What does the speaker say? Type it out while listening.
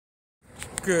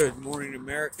Good morning,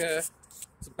 America.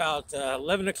 It's about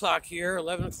 11 o'clock here.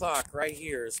 11 o'clock right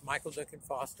here is Michael Duncan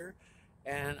Foster,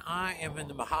 and I am in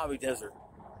the Mojave Desert,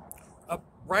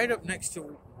 right up next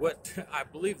to what I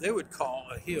believe they would call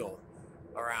a hill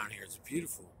around here. It's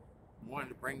beautiful. I wanted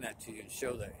to bring that to you and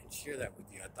show that and share that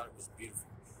with you. I thought it was beautiful.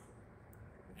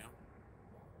 You know,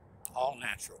 all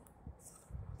natural.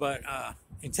 But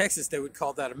in Texas, they would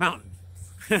call that a mountain.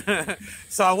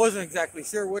 So I wasn't exactly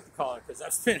sure what to call it because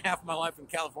I've spent half my life in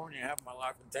California and half my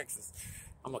life in Texas.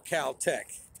 I'm a Cal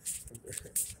Tech.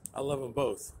 I love them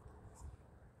both.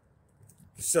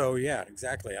 So yeah,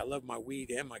 exactly. I love my weed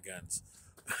and my guns.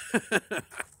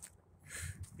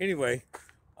 Anyway,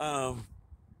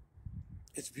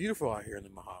 it's beautiful out here in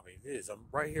the Mojave. It is. I'm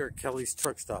right here at Kelly's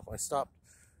truck stop. I stopped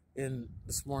in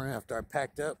this morning after I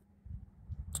packed up.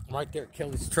 I'm right there at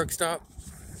Kelly's truck stop.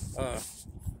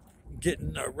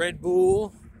 Getting a Red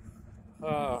Bull,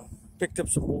 picked up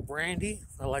some more brandy.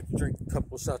 I like to drink a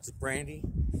couple of shots of brandy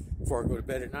before I go to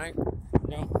bed at night. You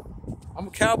know, I'm a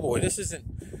cowboy.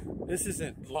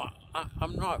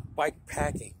 I'm not bike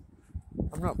packing.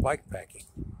 I'm not bike packing.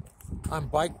 I'm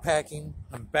bike packing.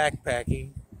 I'm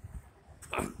backpacking.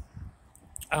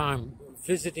 I'm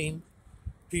visiting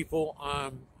people.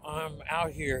 I'm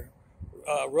out here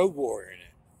road warrioring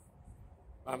it.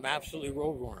 I'm absolutely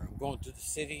road warrior. I'm going to the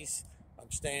cities. I'm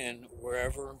staying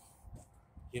wherever,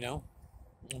 you know,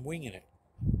 I'm winging it.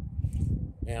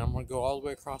 And I'm going to go all the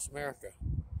way across America.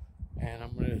 And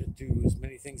I'm going to do as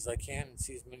many things as I can and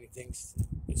see as many things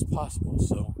as possible.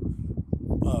 So,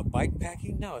 bike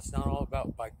packing? No, it's not all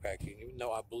about bike packing. Even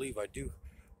though I believe I do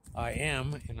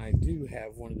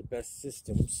have one of the best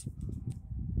systems.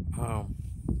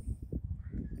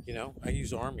 You know, I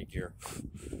use Army gear.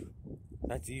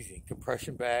 That's easy.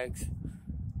 Compression bags,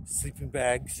 sleeping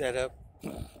bag setup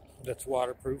that's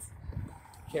waterproof.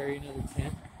 Carry another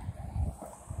tent.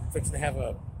 Fixing to have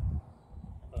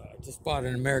just bought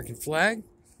an American flag.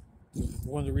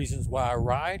 One of the reasons why I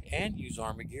ride and use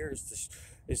Army gear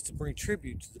is to bring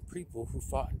tribute to the people who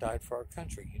fought and died for our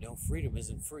country. You know, freedom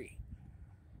isn't free.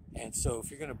 And so if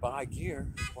you're going to buy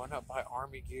gear, why not buy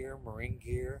Army gear, Marine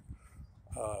gear?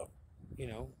 You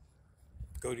know,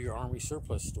 go to your Army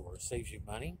surplus store. It saves you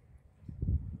money,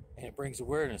 and it brings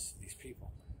awareness to these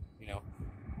people. You know,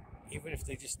 even if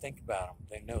they just think about them,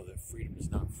 they know that freedom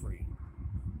is not free.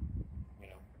 You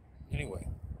know. Anyway,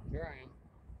 here I am,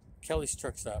 Kelly's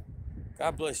truck stop.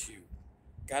 God bless you.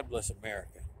 God bless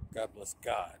America. God bless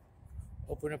God.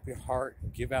 Open up your heart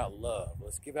and give out love.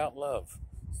 Let's give out love.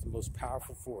 It's the most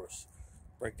powerful force.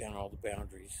 Break down all the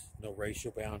boundaries. No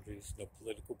racial boundaries. No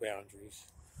political boundaries.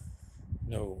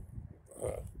 No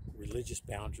religious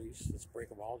boundaries. Let's break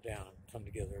them all down. Come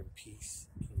together in peace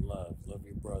and love. Love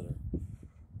your brother.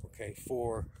 Okay?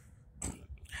 For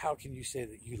how can you say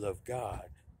that you love God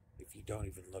if you don't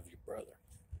even love your brother?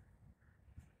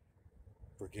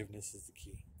 Forgiveness is the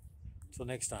key. Until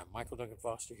next time, Michael Duncan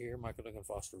Foster here. Michael Duncan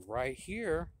Foster right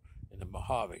here in the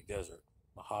Mojave Desert.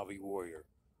 Mojave Warrior.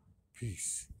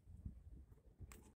 Peace.